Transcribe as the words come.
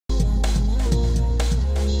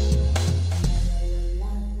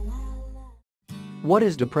What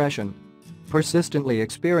is depression? Persistently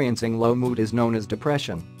experiencing low mood is known as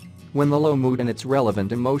depression. When the low mood and its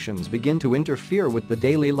relevant emotions begin to interfere with the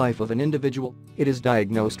daily life of an individual, it is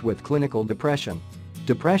diagnosed with clinical depression.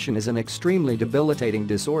 Depression is an extremely debilitating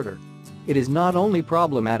disorder. It is not only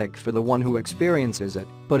problematic for the one who experiences it,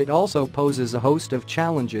 but it also poses a host of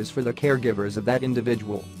challenges for the caregivers of that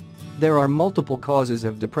individual. There are multiple causes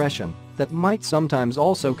of depression that might sometimes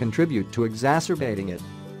also contribute to exacerbating it.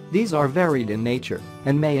 These are varied in nature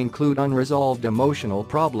and may include unresolved emotional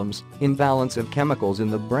problems, imbalance of chemicals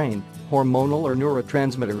in the brain, hormonal or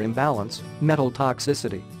neurotransmitter imbalance, metal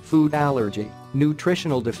toxicity, food allergy,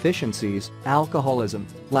 nutritional deficiencies, alcoholism,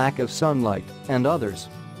 lack of sunlight, and others.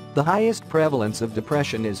 The highest prevalence of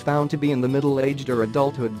depression is found to be in the middle-aged or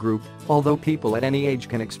adulthood group, although people at any age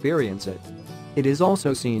can experience it. It is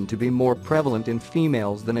also seen to be more prevalent in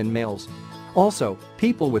females than in males. Also,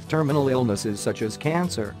 people with terminal illnesses such as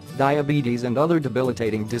cancer, diabetes and other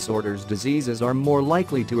debilitating diseases are more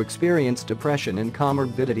likely to experience depression in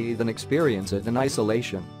comorbidity than experience it in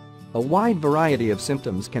isolation. A wide variety of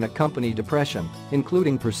symptoms can accompany depression,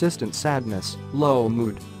 including persistent sadness, low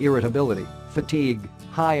mood, irritability, fatigue,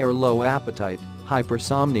 high or low appetite,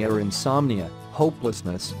 hypersomnia or insomnia,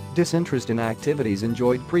 hopelessness, disinterest in activities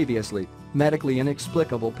enjoyed previously, medically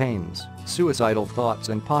inexplicable pains, suicidal thoughts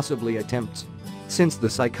and possibly attempts. Since the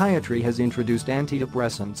psychiatry has introduced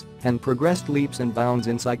antidepressants and progressed leaps and bounds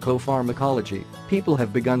in psychopharmacology, people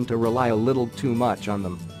have begun to rely a little too much on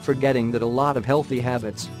them, forgetting that a lot of healthy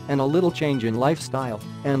habits and a little change in lifestyle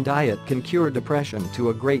and diet can cure depression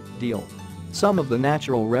to a great deal. Some of the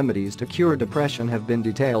natural remedies to cure depression have been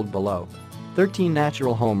detailed below. 13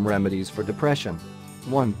 natural home remedies for depression.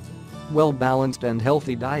 1. Well-balanced and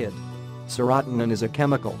healthy diet. Serotonin is a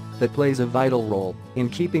chemical that plays a vital role in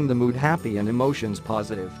keeping the mood happy and emotions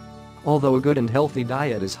positive. Although a good and healthy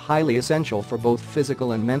diet is highly essential for both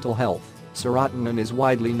physical and mental health, serotonin is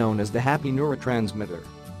widely known as the happy neurotransmitter.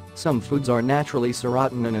 Some foods are naturally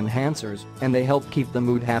serotonin enhancers, and they help keep the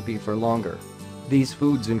mood happy for longer. These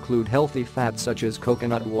foods include healthy fats such as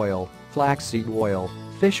coconut oil, flaxseed oil,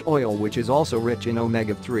 fish oil which is also rich in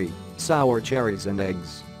omega-3, sour cherries and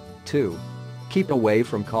eggs. 2. Keep away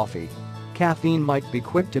from coffee. Caffeine might be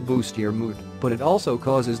quick to boost your mood, but it also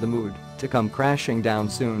causes the mood to come crashing down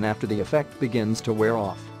soon after the effect begins to wear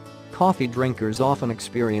off. Coffee drinkers often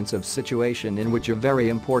experience a situation in which a very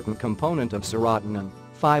important component of serotonin,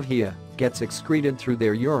 5-HIA, gets excreted through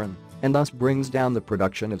their urine and thus brings down the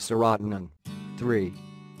production of serotonin. 3.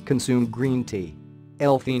 Consume green tea.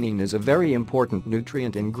 L-theanine is a very important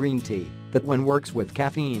nutrient in green tea that when works with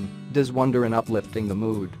caffeine, does wonder in uplifting the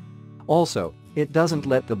mood. Also, it doesn't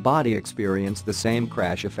let the body experience the same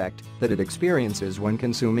crash effect that it experiences when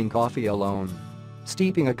consuming coffee alone.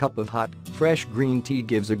 Steeping a cup of hot, fresh green tea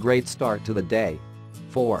gives a great start to the day.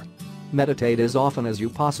 4. Meditate as often as you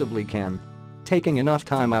possibly can. Taking enough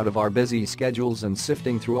time out of our busy schedules and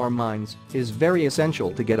sifting through our minds is very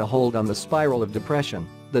essential to get a hold on the spiral of depression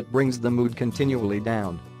that brings the mood continually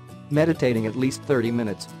down. Meditating at least 30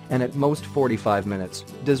 minutes, and at most 45 minutes,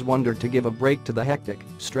 does wonder to give a break to the hectic,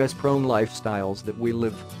 stress-prone lifestyles that we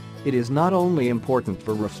live. It is not only important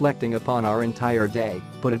for reflecting upon our entire day,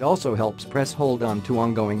 but it also helps press hold on to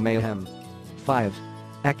ongoing mayhem. 5.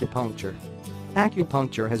 Acupuncture.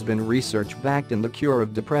 Acupuncture has been research-backed in the cure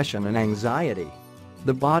of depression and anxiety.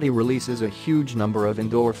 The body releases a huge number of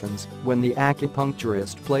endorphins when the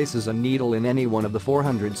acupuncturist places a needle in any one of the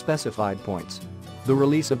 400 specified points. The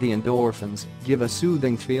release of the endorphins give a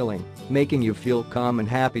soothing feeling, making you feel calm and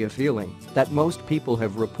happy, a feeling that most people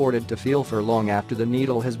have reported to feel for long after the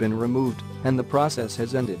needle has been removed and the process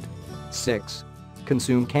has ended. 6.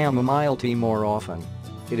 Consume chamomile tea more often.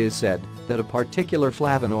 It is said that a particular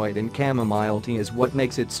flavonoid in chamomile tea is what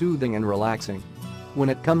makes it soothing and relaxing. When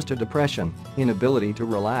it comes to depression, inability to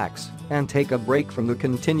relax and take a break from the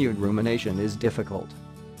continued rumination is difficult.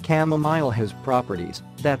 Chamomile has properties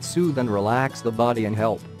that soothe and relax the body and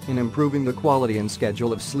help in improving the quality and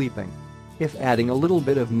schedule of sleeping. If adding a little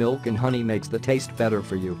bit of milk and honey makes the taste better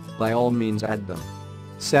for you, by all means add them.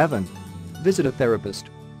 7. Visit a therapist.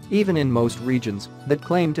 Even in most regions that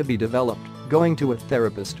claim to be developed, going to a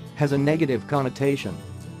therapist has a negative connotation.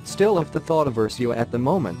 Still, if the thought averts you at the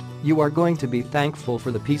moment, you are going to be thankful for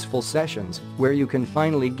the peaceful sessions where you can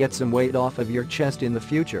finally get some weight off of your chest in the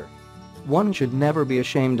future. One should never be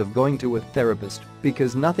ashamed of going to a therapist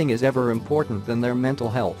because nothing is ever important than their mental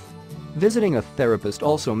health. Visiting a therapist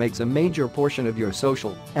also makes a major portion of your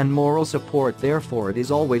social and moral support, therefore it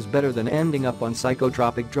is always better than ending up on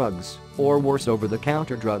psychotropic drugs or worse,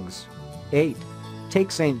 over-the-counter drugs. 8.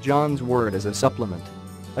 Take St. John's wort as a supplement.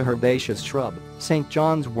 A herbaceous shrub, St.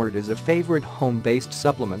 John's wort is a favorite home-based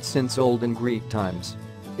supplement since olden Greek times.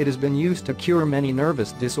 It has been used to cure many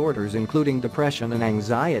nervous disorders including depression and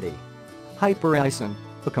anxiety. Hypericin,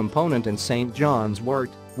 a component in St. John's wort,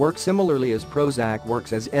 works similarly as Prozac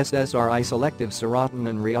works as SSRI selective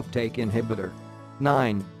serotonin reuptake inhibitor.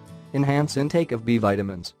 9. Enhance intake of B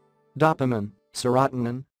vitamins. Dopamine,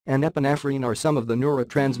 serotonin, and epinephrine are some of the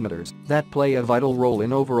neurotransmitters that play a vital role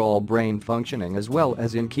in overall brain functioning as well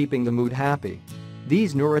as in keeping the mood happy.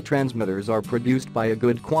 These neurotransmitters are produced by a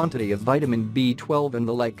good quantity of vitamin B12 and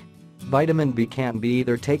the like. Vitamin B can be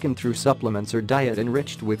either taken through supplements or diet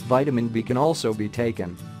enriched with vitamin B can also be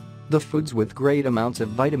taken. The foods with great amounts of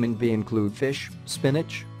vitamin B include fish,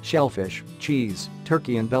 spinach, shellfish, cheese,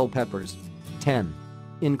 turkey and bell peppers. 10.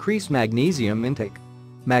 Increase magnesium intake.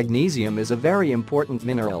 Magnesium is a very important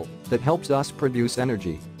mineral that helps us produce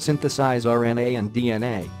energy, synthesize RNA and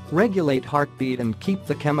DNA, regulate heartbeat and keep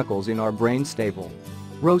the chemicals in our brain stable.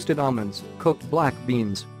 Roasted almonds, cooked black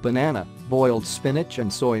beans, banana, boiled spinach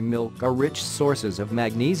and soy milk are rich sources of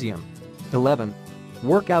magnesium. 11.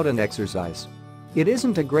 Workout and exercise. It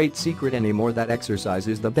isn't a great secret anymore that exercise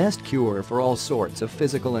is the best cure for all sorts of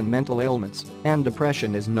physical and mental ailments, and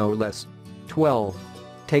depression is no less. 12.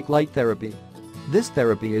 Take light therapy. This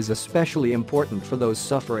therapy is especially important for those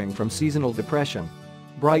suffering from seasonal depression.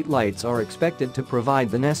 Bright lights are expected to provide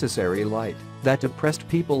the necessary light that depressed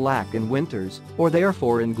people lack in winters or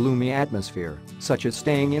therefore in gloomy atmosphere, such as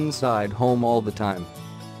staying inside home all the time.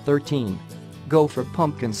 13. Go for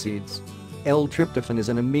pumpkin seeds. L-tryptophan is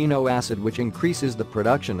an amino acid which increases the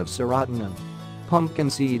production of serotonin. Pumpkin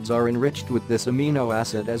seeds are enriched with this amino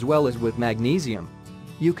acid as well as with magnesium.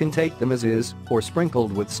 You can take them as is or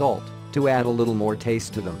sprinkled with salt to add a little more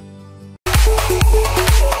taste to them.